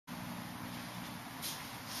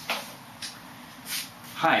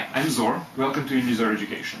Hi, I'm Zor. Welcome to Unizor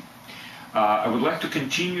Education. I would like to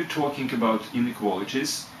continue talking about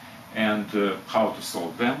inequalities and how to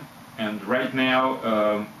solve them. And right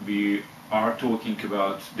now we are talking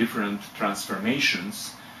about different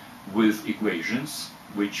transformations with equations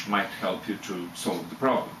which might help you to solve the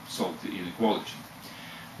problem, solve the inequality.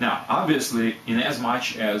 Now, obviously, in as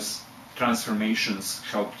much as transformations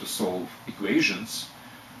help to solve equations,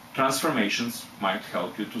 transformations might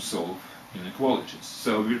help you to solve inequalities.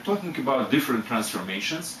 So we're talking about different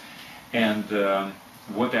transformations and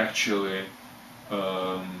what actually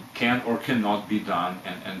can or cannot be done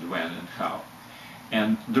and when and how.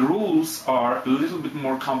 And the rules are a little bit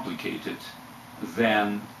more complicated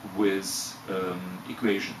than with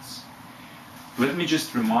equations. Let me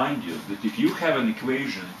just remind you that if you have an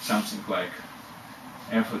equation, something like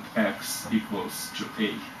f of x equals to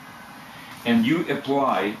a, and you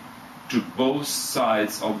apply to both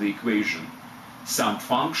sides of the equation some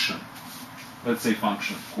function, let's say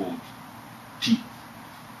function called t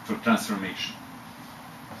for transformation.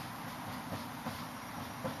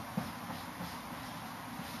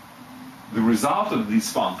 The result of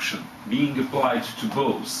this function being applied to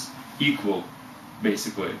both equal,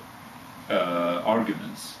 basically,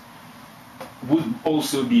 arguments would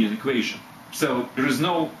also be an equation. So there is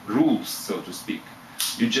no rules, so to speak.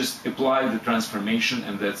 You just apply the transformation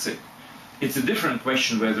and that's it. It's a different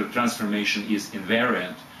question whether transformation is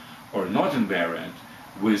invariant or not invariant,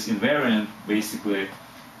 with invariant basically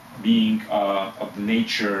being of the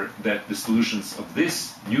nature that the solutions of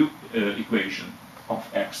this new equation of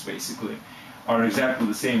x basically are exactly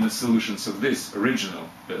the same as solutions of this original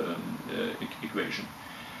equation.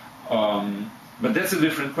 But that's a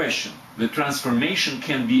different question. The transformation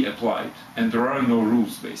can be applied, and there are no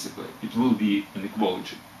rules basically. It will be an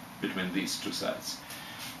equality between these two sides.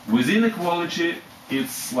 With inequality,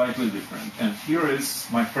 it's slightly different. And here is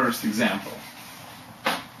my first example.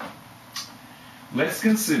 Let's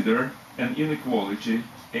consider an inequality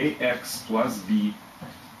ax plus b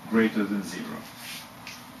greater than 0.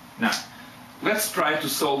 Now, let's try to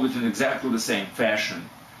solve it in exactly the same fashion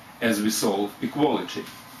as we solve equality,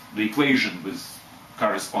 the equation with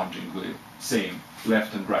correspondingly same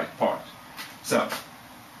left and right part. So,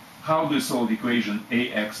 how do you solve the equation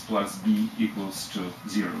ax plus b equals to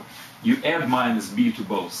 0? You add minus b to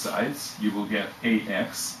both sides. You will get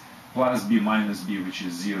ax plus b minus b, which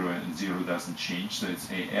is 0, and 0 doesn't change, so it's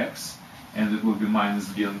ax. And it will be minus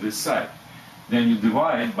b on this side. Then you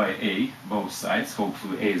divide by a, both sides.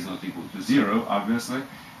 Hopefully a is not equal to 0, obviously.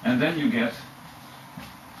 And then you get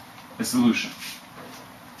a solution.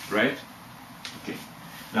 Right? Okay.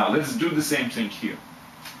 Now let's do the same thing here.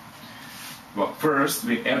 Well, first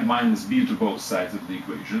we add minus b to both sides of the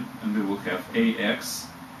equation, and we will have ax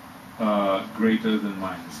greater than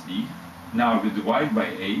minus b. Now we divide by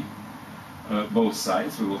a, both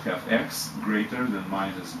sides. We will have x greater than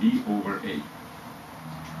minus b over a.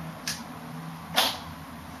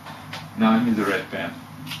 Now I'm in the red pen.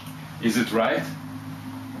 Is it right?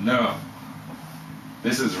 No.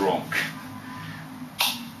 This is wrong.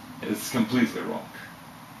 It's completely wrong.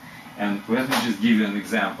 And let me just give you an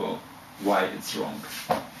example why it's wrong.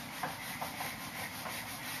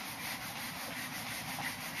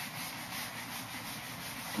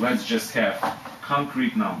 Let's just have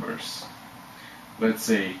concrete numbers. Let's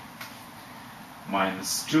say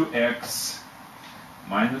minus 2x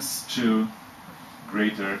minus 2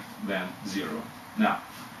 greater than 0. Now,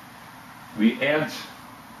 we add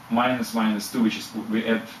minus 2, which is, we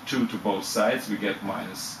add 2 to both sides, we get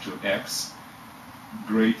minus 2x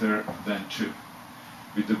greater than 2.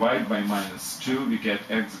 We divide by minus 2, we get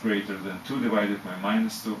x greater than 2 divided by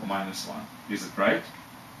minus 2, minus 1. Is it right?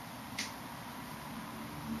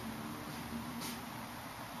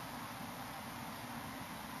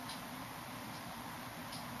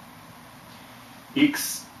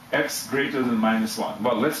 X greater than minus 1.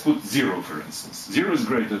 Well, let's put 0 for instance. 0 is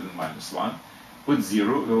greater than minus 1. With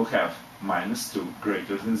 0, we'll have minus 2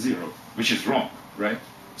 greater than 0, which is wrong, right?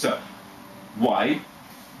 So, why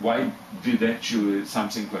did actually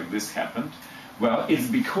something like this happen? Well, it's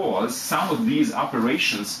because some of these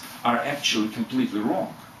operations are actually completely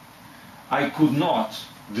wrong. I could not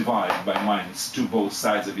divide by minus 2 both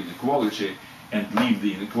sides of inequality and leave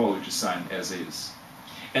the inequality sign as is.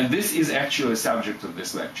 And this is actually a subject of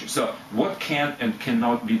this lecture. So what can and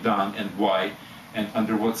cannot be done and why and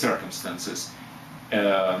under what circumstances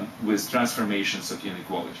with transformations of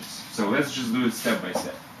inequalities. So let's just do it step by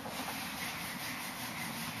step.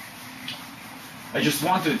 I just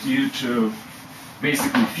wanted you to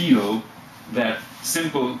basically feel that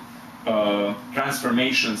simple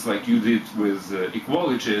transformations like you did with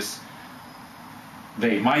equalities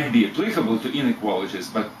they might be applicable to inequalities,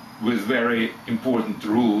 but with very important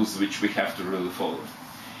rules which we have to really follow.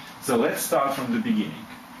 So let's start from the beginning.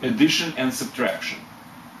 Addition and subtraction.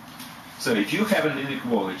 So if you have an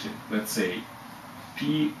inequality, let's say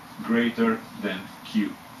P greater than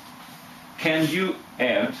Q, can you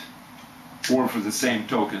add, or for the same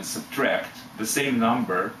token subtract, the same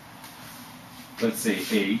number, let's say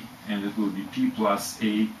A, and it will be P plus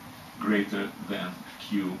A greater than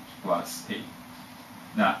Q plus A.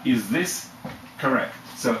 Now, is this correct?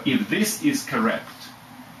 So if this is correct,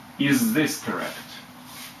 is this correct?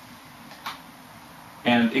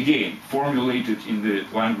 And again, formulated in the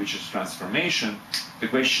language of transformation, the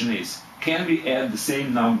question is, can we add the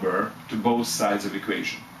same number to both sides of the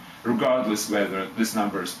equation, regardless whether this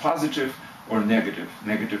number is positive or negative?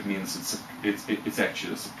 Negative means it's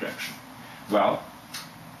actually a subtraction. Well,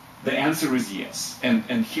 the answer is yes,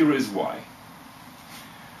 and here is why.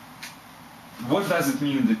 What does it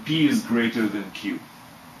mean that P is greater than Q?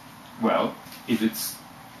 Well, if it's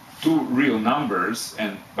two real numbers,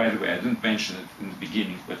 and by the way, I didn't mention it in the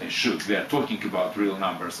beginning, but I should. We are talking about real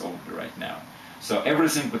numbers only right now. So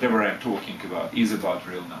everything, whatever I'm talking about, is about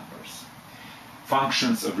real numbers.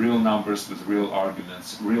 Functions of real numbers with real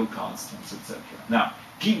arguments, real constants, etc. Now,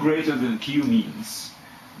 P greater than Q means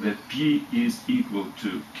that P is equal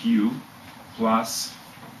to Q plus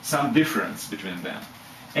some difference between them.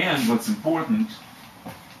 And what's important,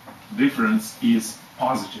 difference is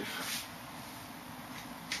positive.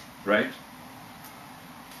 Right?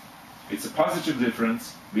 It's a positive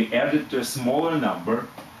difference. We add it to a smaller number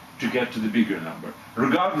to get to the bigger number,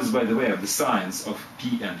 regardless, by the way, of the signs of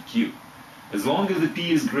P and Q. As long as the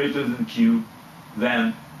P is greater than Q,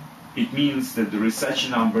 then it means that there is such a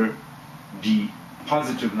number, D,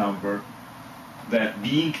 positive number, that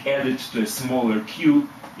being added to a smaller Q,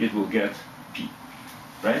 it will get P.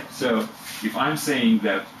 Right? So if I'm saying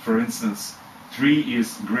that, for instance, 3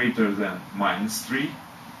 is greater than minus 3,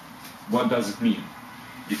 what does it mean?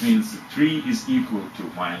 It means that 3 is equal to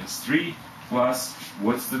minus 3 plus,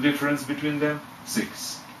 what's the difference between them?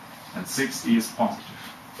 6. And 6 is positive.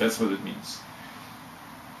 That's what it means.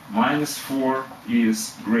 Minus 4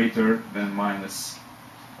 is greater than minus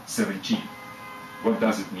 17. What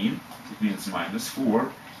does it mean? It means minus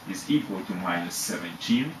 4 is equal to minus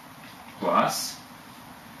 17 plus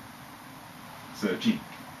 13.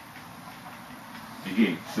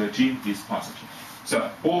 Again, 13 is positive.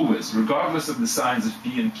 So always, regardless of the signs of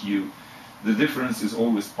P and Q, the difference is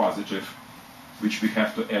always positive, which we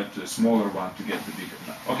have to add to a smaller one to get the bigger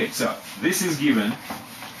one. Okay, so this is given.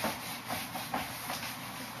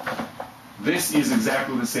 This is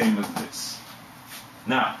exactly the same as this.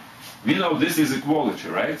 Now, we know this is equality,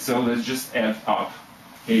 right? So let's just add up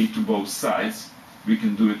A to both sides. We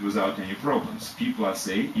can do it without any problems. P plus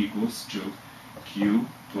A equals to Q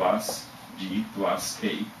plus D plus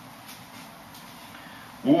A.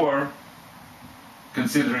 Or,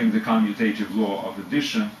 considering the commutative law of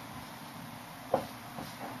addition,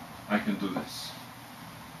 I can do this.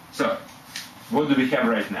 So, what do we have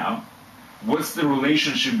right now? What's the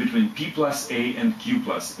relationship between P plus A and Q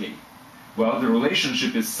plus A? Well, the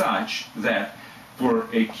relationship is such that for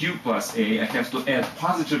a Q plus A, I have to add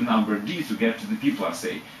positive number D to get to the P plus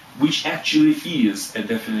A, which actually is a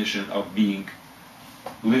definition of being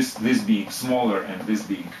this being smaller and this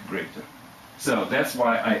being greater. So that's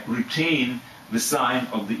why I retain the sign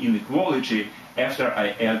of the inequality after I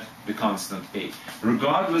add the constant A,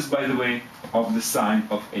 regardless, by the way, of the sign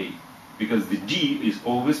of A, because the D is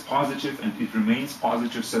always positive and it remains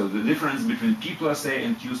positive, so the difference between P plus A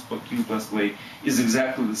and Q plus A is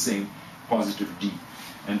exactly the same, positive D,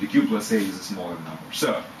 and the Q plus A is a smaller number.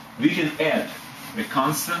 So we can add a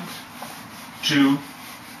constant to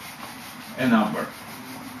a number,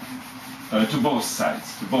 to both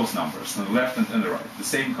sides, to both numbers, on the left and on the right, the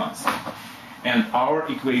same constant. And our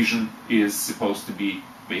equation is supposed to be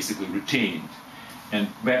basically retained. And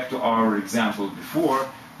back to our example before,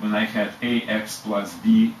 when I had ax plus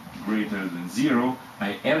b greater than 0,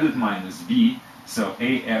 I added minus b, so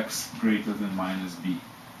ax greater than minus b.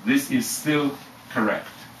 This is still correct,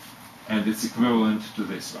 and it's equivalent to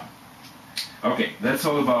this one. Okay, that's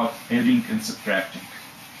all about adding and subtracting.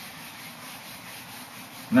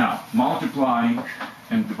 Now, multiplying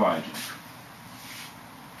and dividing.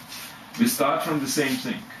 We start from the same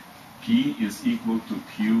thing. P is equal to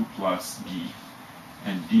Q plus D,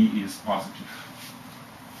 and D is positive.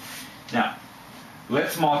 Now,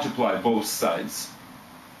 let's multiply both sides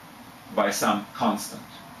by some constant.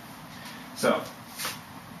 So,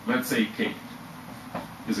 let's say K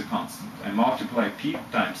is a constant. I multiply P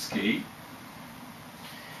times K,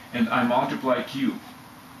 and I multiply Q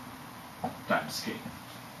times times k.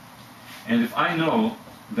 And if I know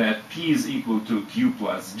that p is equal to q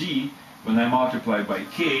plus d, when I multiply by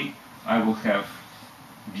k, I will have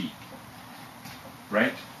d,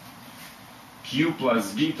 right? Q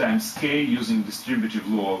plus d times k using distributive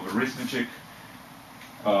law of arithmetic,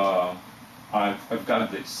 I've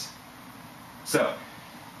got this. So,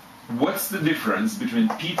 what's the difference between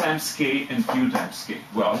p times k and q times k?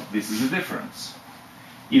 Well, this is a difference.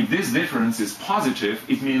 If this difference is positive,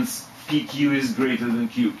 it means pq is greater than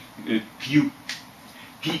pk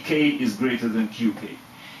is greater than qk.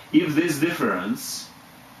 If this difference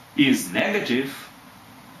is negative,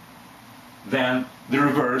 then the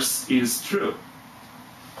reverse is true.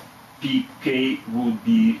 pk would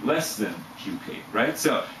be less than qk, right?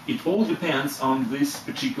 So it all depends on this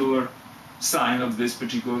particular sign of this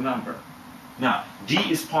particular number. Now, d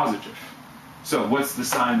is positive. So what's the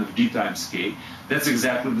sign of d times k? That's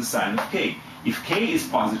exactly the sign of k. If k is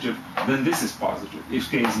positive, then this is positive.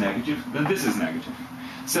 If k is negative, then this is negative.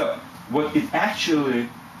 So what it actually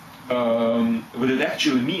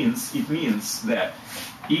means, it means that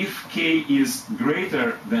if k is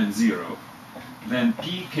greater than 0, then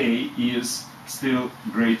pk is still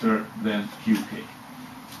greater than qk.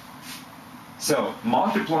 So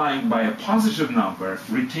multiplying by a positive number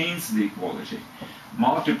retains the equality.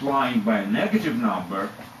 Multiplying by a negative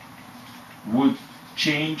number would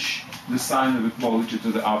change the sign of equality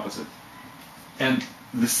to the opposite. And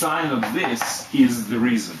the sign of this is the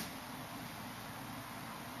reason.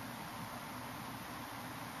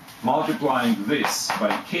 Multiplying this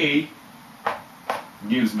by k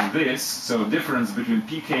gives me this, so difference between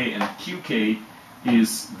pk and qk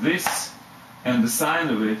is this, and the sign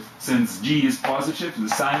of it, since g is positive, the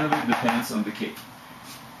sign of it depends on the k.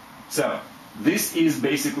 So, this is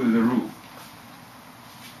basically the rule.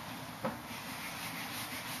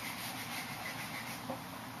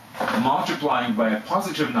 Multiplying by a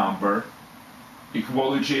positive number,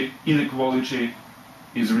 inequality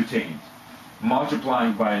is retained.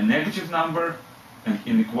 Multiplying by a negative number, and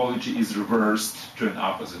inequality is reversed to an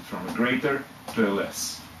opposite, from a greater to a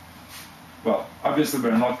less. Well, obviously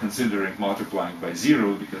we're not considering multiplying by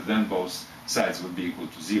 0, because then both sides would be equal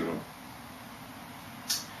to 0.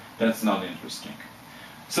 That's not interesting.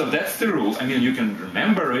 So that's the rule. I mean, you can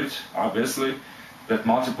remember it, obviously, that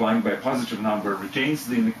multiplying by a positive number retains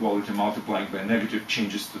the inequality, multiplying by a negative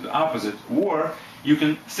changes to the opposite, or you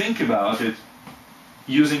can think about it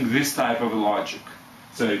using this type of a logic.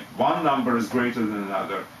 So if one number is greater than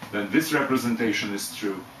another, then this representation is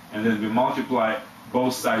true, and then we multiply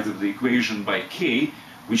both sides of the equation by k,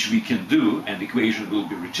 which we can do, and the equation will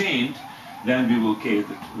be retained, then we will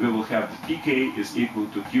have that pk is equal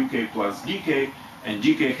to qk plus dk, and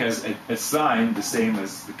dk has a sign the same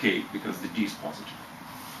as the k, because the d is positive.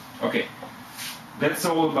 Okay, that's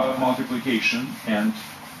all about multiplication, and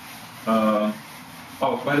oh,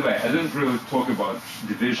 by the way, I didn't really talk about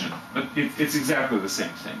division, but it's exactly the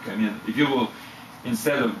same thing. I mean, if you will,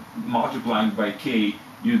 instead of multiplying by k,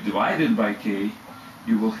 you divide it by k,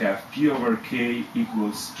 you will have p over k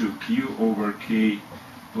equals to q over k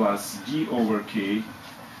plus d over k.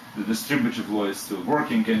 The distributive law is still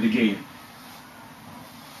working, and again,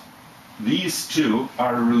 these two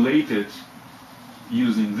are related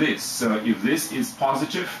using this. So if this is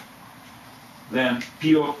positive, then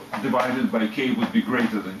p divided by k would be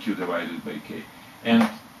greater than q divided by k. And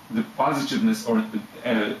the positiveness or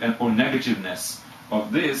negativeness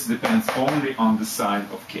of this depends only on the sign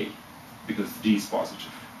of k, because d is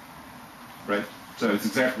positive. Right? So it's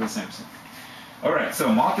exactly the same thing. Alright, so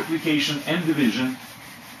multiplication and division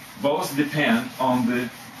both depend on the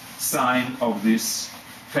sign of this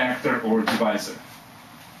factor or divisor.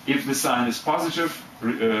 If the sign is positive,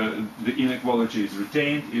 the inequality is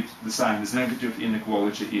retained. If the sign is negative,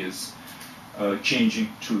 inequality is changing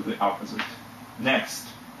to the opposite. Next.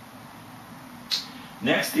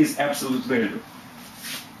 Next is absolute value.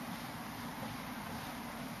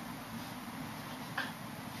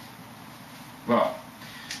 Well,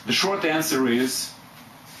 the short answer is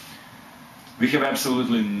we have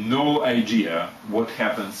absolutely no idea what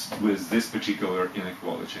happens with this particular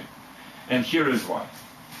inequality. And here is why.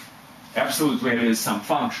 Absolute value is some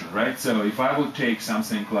function, right? So if I would take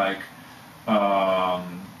something like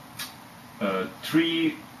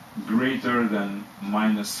 3 greater than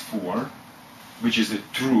minus 4, which is a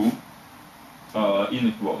true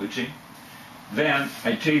inequality, then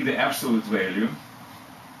I take the absolute value,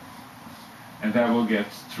 and I will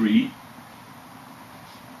get 3.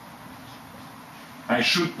 I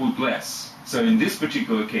should put less. So in this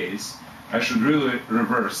particular case, I should really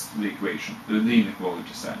reverse the equation, the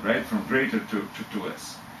inequality sign, right? From greater to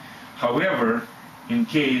less. However, in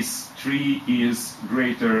case 3 is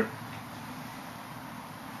greater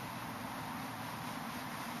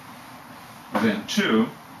than 2,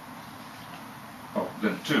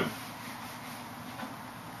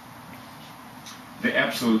 the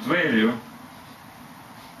absolute value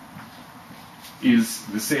is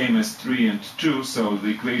the same as 3 and 2, so the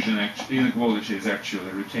equation inequality is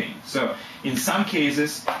actually retained. So in some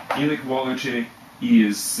cases, inequality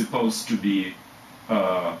is supposed to be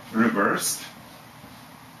reversed.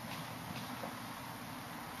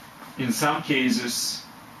 In some cases,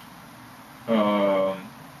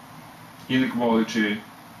 inequality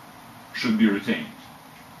should be retained.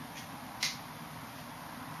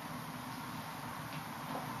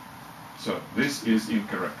 So this is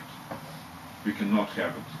incorrect. We cannot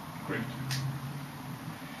have it greater.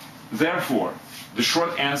 Therefore, the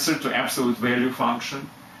short answer to absolute value function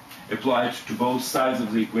applied to both sides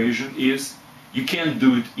of the equation is you can't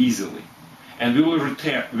do it easily. And we will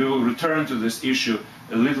return to this issue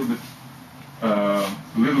a little bit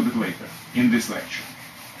later in this lecture.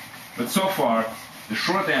 But so far, the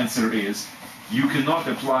short answer is you cannot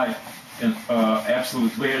apply an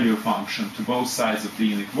absolute value function to both sides of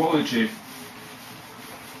the inequality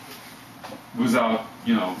without,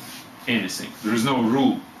 anything. There is no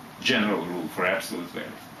rule, general rule for absolute value.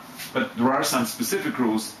 But there are some specific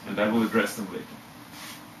rules, and I will address them later.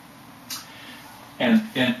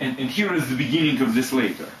 And here is the beginning of this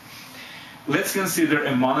later. Let's consider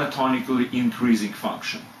a monotonically increasing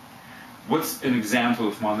function. What's an example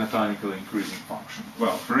of monotonically increasing function?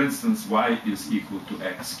 Well, for instance, y is equal to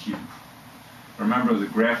x cubed. Remember, the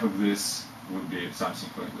graph of this would be something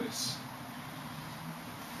like this.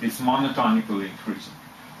 It's monotonically increasing.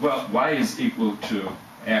 Well, y is equal to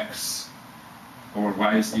x, or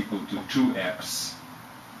y is equal to 2x,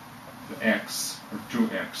 the x or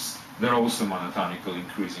 2x. They're also monotonically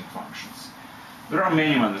increasing functions. There are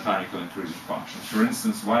many monotonically increasing functions. For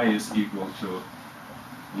instance, y is equal to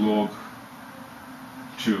log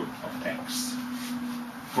 2 of x.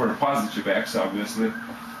 For a positive x, obviously,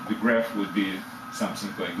 the graph would be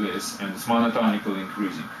something like this, and it's monotonically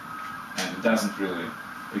increasing, and it doesn't really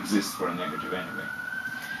exist for a negative anyway.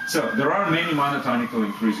 So there are many monotonically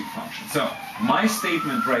increasing functions. So my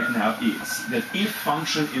statement right now is that if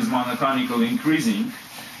function is monotonically increasing,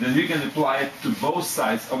 then we can apply it to both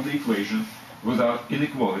sides of the equation without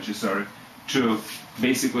inequality, to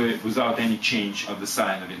basically without any change of the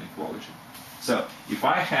sign of inequality. So if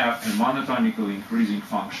I have a monotonically increasing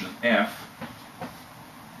function f,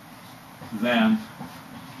 then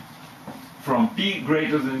from p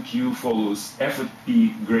greater than q follows f at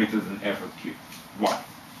p greater than f at q. Why?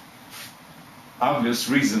 Obvious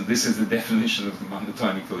reason, this is the definition of the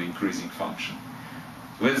monotonically increasing function.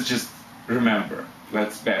 Let's just remember,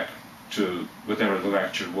 let's back to whatever the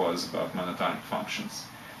lecture was about monotonic functions.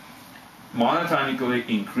 Monotonically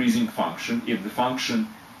increasing function if the function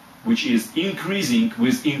which is increasing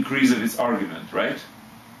with increase of its argument, right?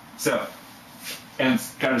 So, and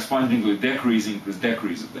correspondingly decreasing with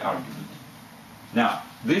decrease of the argument. Now,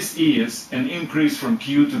 this is an increase from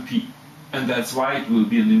q to p, and that's why it will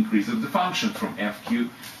be an increase of the function from fq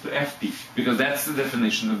to fp, because that's the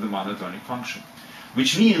definition of the monotonic function.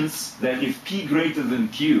 Which means that if p greater than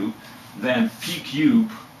q, then p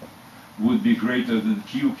cube would be greater than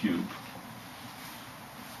q cube,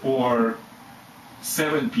 or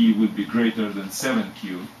 7p would be greater than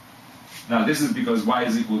 7q. Now this is because y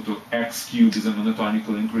is equal to x cubed is a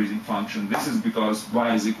monotonically increasing function. This is because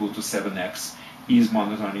y is equal to 7x is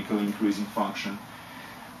monotonically increasing function.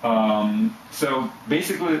 So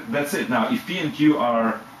basically that's it. Now if p and q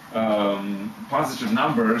are positive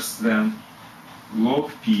numbers, then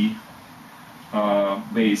log p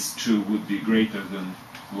base 2 would be greater than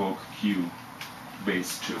log q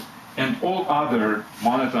base 2. And all other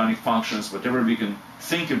monotonic functions, whatever we can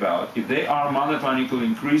think about, if they are monotonically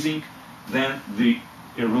increasing, then the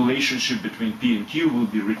relationship between p and q will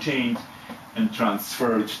be retained and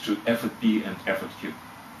transferred to f at p and f at q.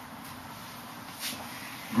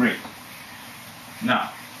 Great.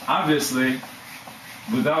 Now, obviously,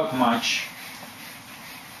 without much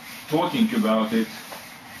talking about it,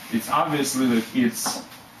 it's obviously that it's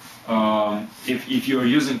if you're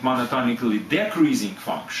using monotonically decreasing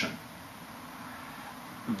function,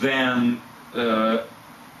 then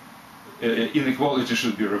inequality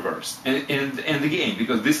should be reversed. And again,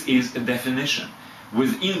 because this is a definition,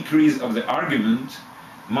 with increase of the argument,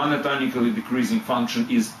 monotonically decreasing function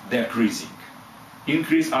is decreasing.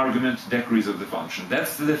 Increase argument, decrease of the function.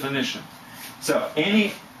 That's the definition. So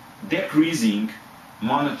any decreasing,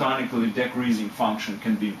 monotonically decreasing function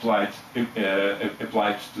can be applied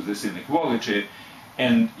to this inequality,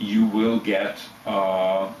 and you will get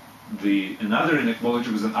another inequality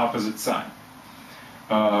with an opposite sign.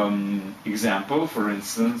 Example, for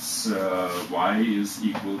instance, y is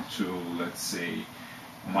equal to, let's say,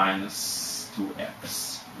 minus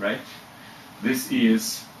 2x, right? This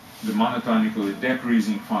is the monotonically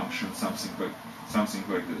decreasing function, something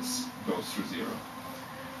like this, goes through 0,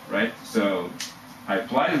 right? So I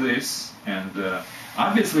apply this, and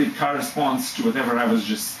obviously it corresponds to whatever I was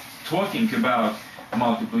just talking about,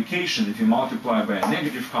 multiplication. If you multiply by a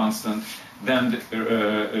negative constant, then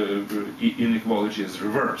the inequality is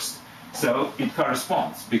reversed. So it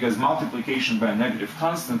corresponds, because multiplication by a negative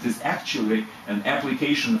constant is actually an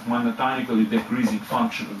application of monotonically decreasing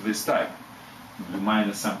function of this type,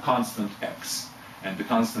 minus some constant x, and the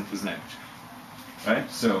constant is negative, right?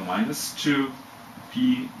 So minus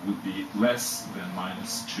 2p would be less than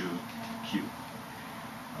minus 2q.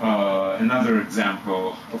 Another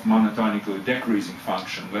example of monotonically decreasing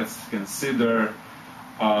function. Let's consider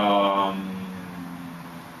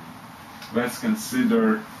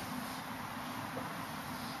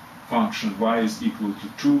function y is equal to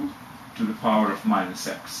 2 to the power of minus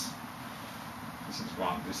x. This is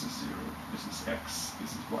 1, this is 0, this is x,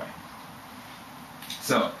 this is y.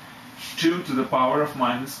 So 2 to the power of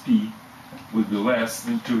minus p would be less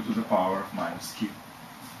than 2 to the power of minus q.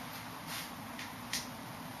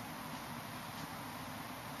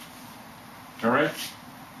 Alright?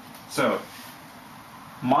 So,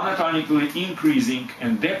 monotonically increasing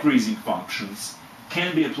and decreasing functions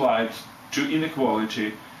can be applied to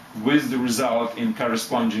inequality with the result in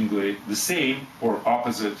correspondingly the same or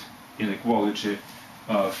opposite inequality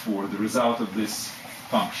for the result of this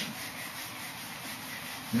function.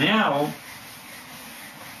 Now,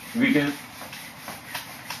 we can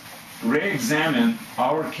re-examine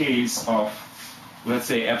our case of, let's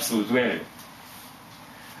say, absolute value.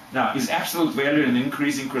 Now, is absolute value an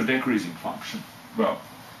increasing or decreasing function? Well,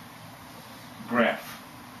 graph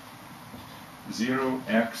 0,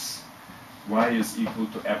 x, y is equal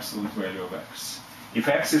to absolute value of x. If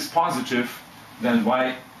x is positive, then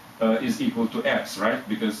y is equal to x, right?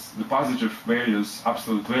 Because the positive values,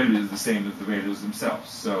 absolute value is the same as the values themselves.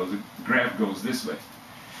 So the graph goes this way.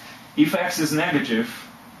 If x is negative,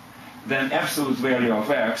 then absolute value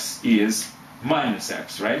of x is minus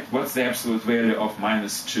x, right? What's the absolute value of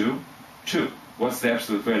minus 2? 2. What's the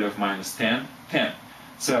absolute value of minus 10? 10.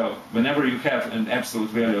 So whenever you have an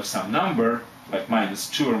absolute value of some number, like minus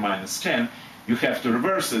 2 or minus 10, you have to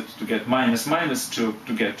reverse it to get minus minus 2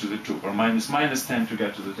 to get to the 2, or minus minus 10 to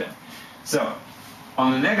get to the 10. So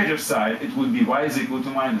on the negative side, it would be y is equal to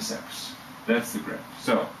minus x. That's the graph.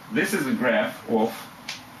 So this is a graph of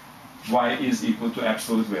y is equal to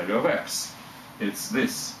absolute value of x. It's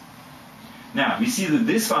this. Now, we see that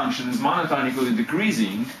this function is monotonically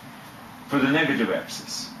decreasing for the negative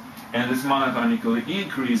axis, and it's monotonically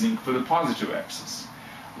increasing for the positive axis,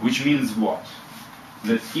 which means what?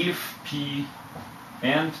 That if p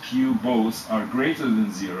and q both are greater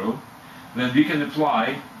than 0, then we can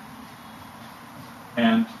apply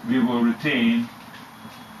and we will retain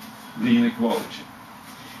the inequality.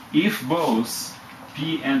 If both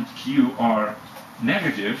p and q are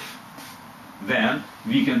negative, then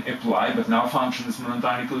we can apply, but now function is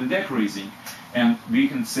monotonically decreasing, and we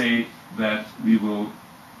can say that we will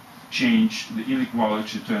change the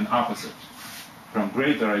inequality to an opposite. From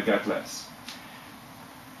greater I get less.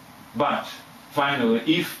 But finally,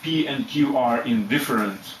 if p and q are in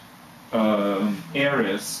different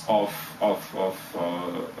areas of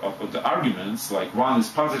the arguments, like one is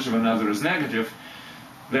positive and another is negative,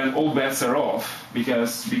 then all bets are off,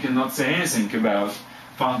 because we cannot say anything about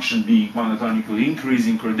function being monotonically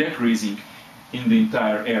increasing or decreasing in the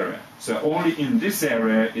entire area. So only in this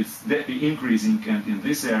area it's increasing, and in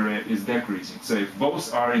this area is decreasing. So if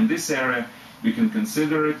both are in this area, we can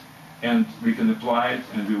consider it and we can apply it,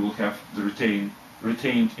 and we will have the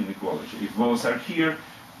retained inequality. If both are here,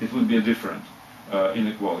 it would be a different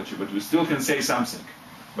inequality, but we still can say something.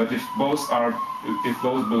 But if both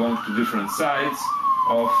belong to different sides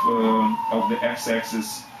of the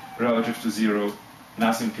x-axis relative to 0,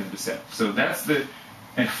 nothing can be said. So that's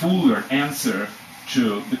a fuller answer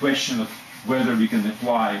to the question of whether we can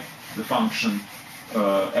apply the function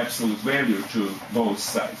absolute value to both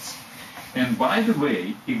sides. And by the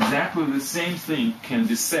way, exactly the same thing can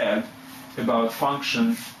be said about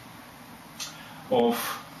function of,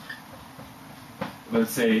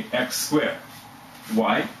 let's say, x squared.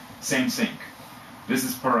 Why? Same thing. This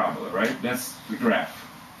is parabola, right? That's the graph.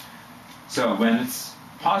 So when it's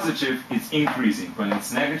positive, it's increasing. When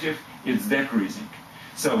it's negative, it's decreasing.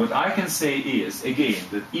 So what I can say is, again,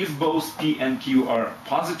 that if both p and q are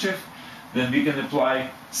positive, then we can apply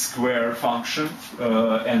square function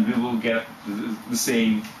and we will get the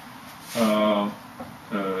same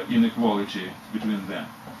inequality between them.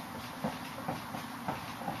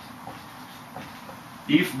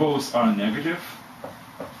 If both are negative,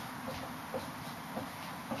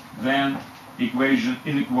 then equation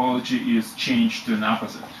inequality is changed to an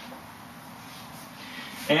opposite.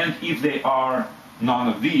 And if they are none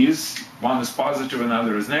of these, one is positive,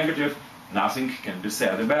 another is negative, nothing can be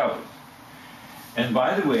said about it. And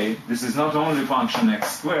by the way, this is not only function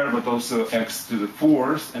x squared, but also x to the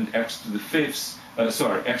 4th and x to the 5th,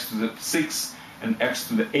 x to the 6th and x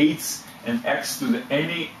to the 8th and x to the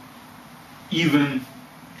any even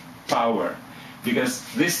power, because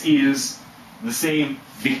this is the same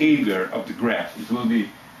behavior of the graph.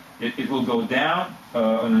 It will go down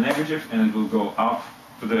on a negative, and it will go up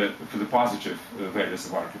for the positive values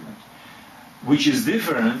of argument, which is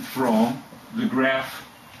different from the graph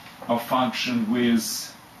of function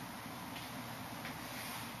with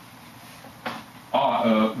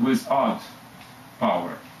odd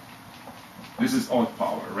power. This is odd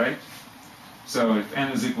power, right? So if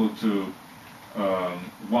n is equal to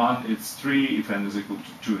 1, it's 3. If n is equal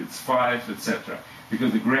to 2, it's 5, etc.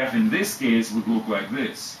 Because the graph in this case would look like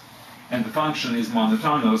this. And the function is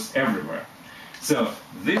monotonous everywhere. So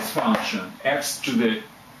this function, x to the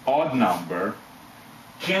odd number,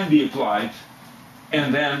 can be applied,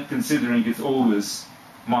 and then, considering it's always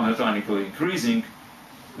monotonically increasing,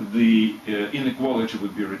 the inequality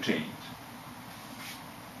would be retained.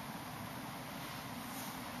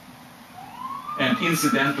 And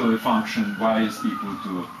incidentally, function y is equal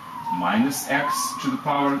to minus x to the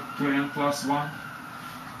power 2n plus 1,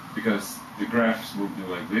 because the graphs will be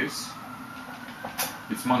like this.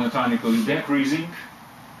 It's monotonically decreasing,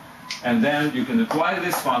 and then you can apply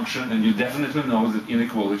this function, and you definitely know that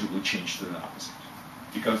inequality will change to the opposite,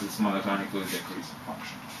 because it's monotonically decreasing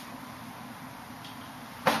function.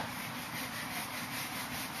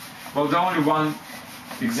 Well, the only one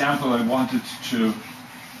example I wanted to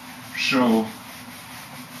show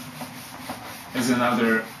as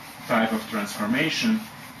another type of transformation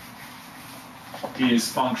is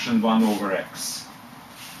function 1 over x.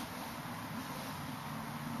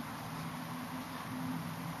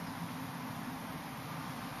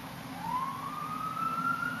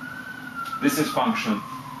 This is function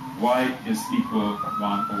y is equal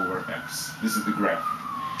 1 over x. This is the graph.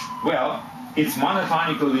 Well, it's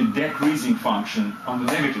monotonically decreasing function on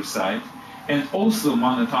the negative side, and also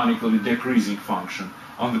monotonically decreasing function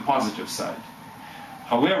on the positive side.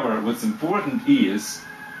 However, what's important is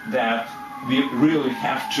that we really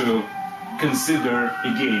have to consider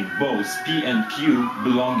again both p and q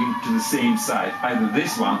belonging to the same side, either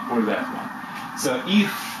this one or that one. So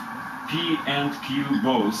if p and q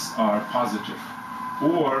both are positive,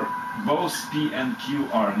 or both p and q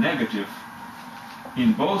are negative,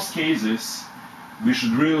 in both cases we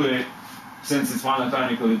should really, since it's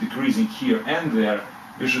monotonically decreasing here and there,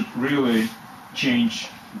 we should really change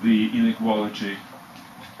the inequality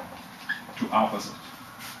to opposite.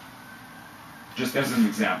 Just as an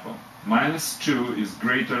example, minus 2 is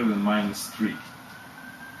greater than minus 3,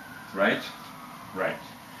 right? Right.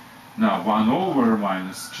 Now 1 over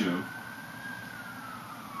minus 2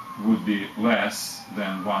 would be less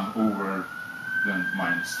than 1 over than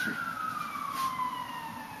minus 3,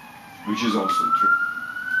 which is also true.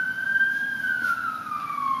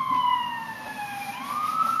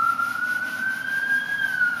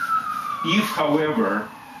 If, however,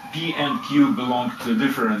 p and q belong to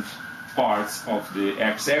different parts of the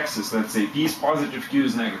x-axis, let's say p is positive, q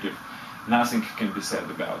is negative, nothing can be said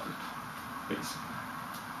about it, basically.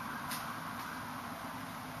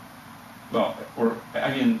 Well, or,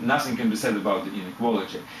 I mean, nothing can be said about the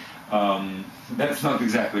inequality. That's not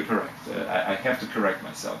exactly correct. I have to correct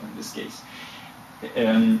myself in this case.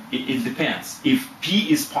 It depends. If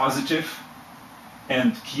p is positive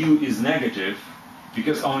and q is negative,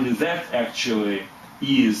 because only that actually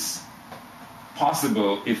is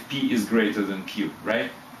possible if p is greater than q, right?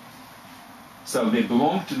 So they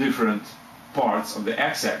belong to different parts of the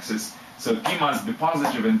x-axis, so p must be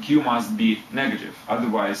positive and q must be negative.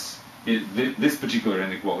 Otherwise, this particular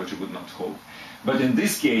inequality would not hold. But in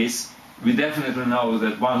this case, we definitely know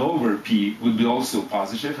that 1 over p would be also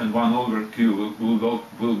positive, and 1 over q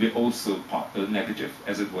will be also negative,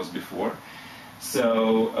 as it was before.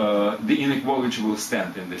 So the inequality will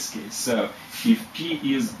stand in this case. So if p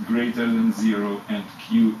is greater than 0 and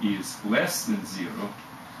q is less than 0,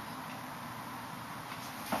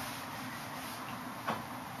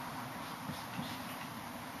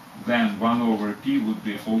 then 1 over p would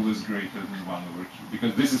be always greater than 1 over q,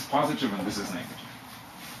 because this is positive and this is negative.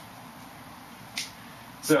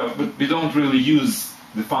 So, but we don't really use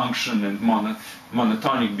the function and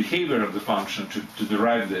monotonic behavior of the function to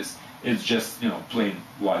derive this. It's just, plain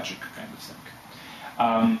logic kind of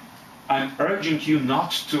thing. I'm urging you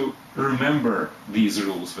not to remember these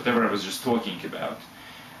rules, whatever I was just talking about.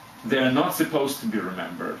 They're not supposed to be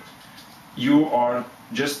remembered. You are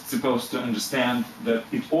just supposed to understand that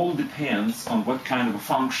it all depends on what kind of a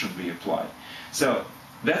function we apply. So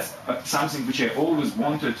that's something which I always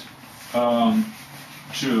wanted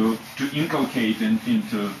to inculcate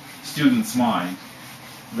into students' mind,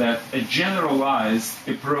 that a generalized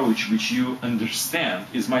approach which you understand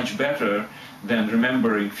is much better than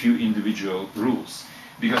remembering few individual rules.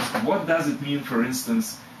 Because what does it mean, for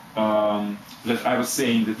instance, that I was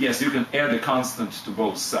saying that yes, you can add a constant to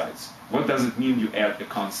both sides. What does it mean you add a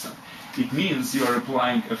constant? It means you are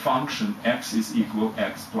applying a function x is equal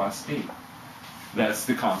x plus a. That's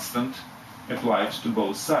the constant applied to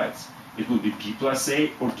both sides. It will be p plus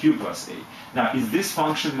a or q plus a. Now, is this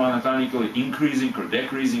function monotonically increasing or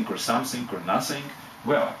decreasing or something or nothing?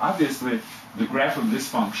 Well, obviously, the graph of this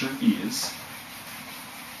function is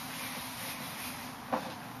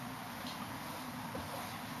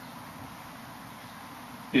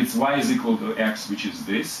it's y is equal to x, which is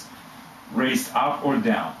this, raised up or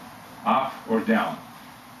down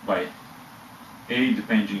by a,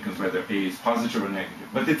 depending on whether a is positive or negative.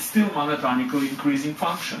 But it's still monotonically increasing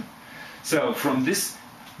function. So from this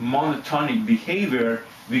monotonic behavior,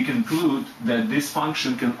 we conclude that this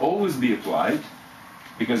function can always be applied,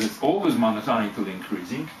 because it's always monotonically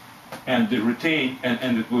increasing, and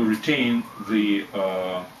it will retain the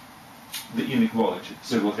inequality.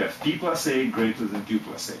 So it will have p plus a greater than q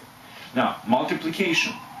plus a. Now,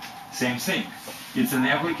 multiplication, same thing. It's an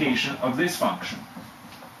application of this function.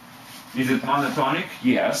 Is it monotonic?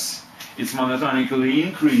 Yes. It's monotonically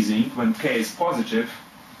increasing when k is positive.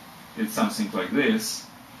 It's something like this,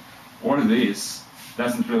 or this.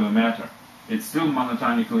 Doesn't really matter. It's still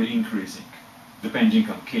monotonically increasing, depending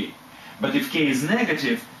on k. But if k is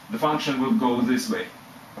negative, the function will go this way.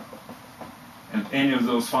 And any of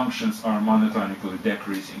those functions are monotonically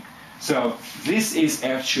decreasing. So this is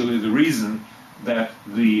actually the reason that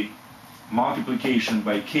the multiplication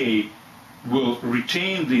by k will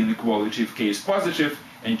retain the inequality if k is positive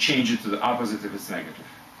and change it to the opposite if it's negative.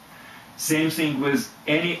 Same thing with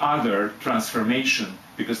any other transformation,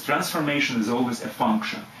 because transformation is always a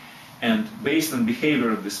function. And based on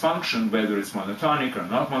behavior of this function, whether it's monotonic or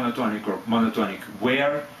not monotonic, or monotonic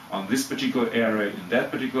where, on this particular area, in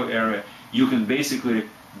that particular area, you can basically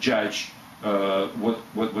judge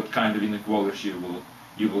what kind of inequality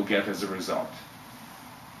you will get as a result.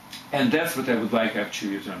 And that's what I would like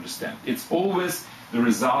actually you to understand. It's always the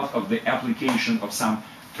result of the application of some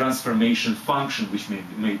transformation function, which may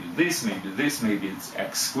be this, maybe it's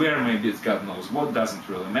x squared, maybe it's God knows what, doesn't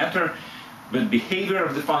really matter. But behavior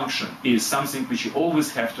of the function is something which you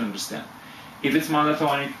always have to understand. If it's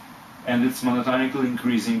monotonic and it's monotonically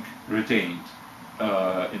increasing, retained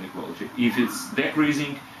inequality. If it's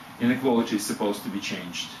decreasing, inequality is supposed to be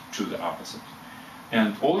changed to the opposite.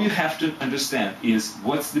 And all you have to understand is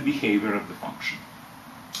what's the behavior of the function.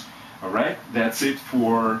 All right, that's it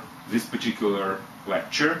for this particular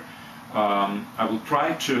lecture. I will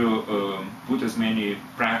try to put as many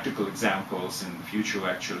practical examples in the future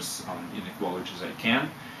lectures on inequalities as I can.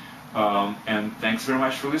 And thanks very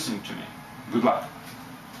much for listening to me. Good luck.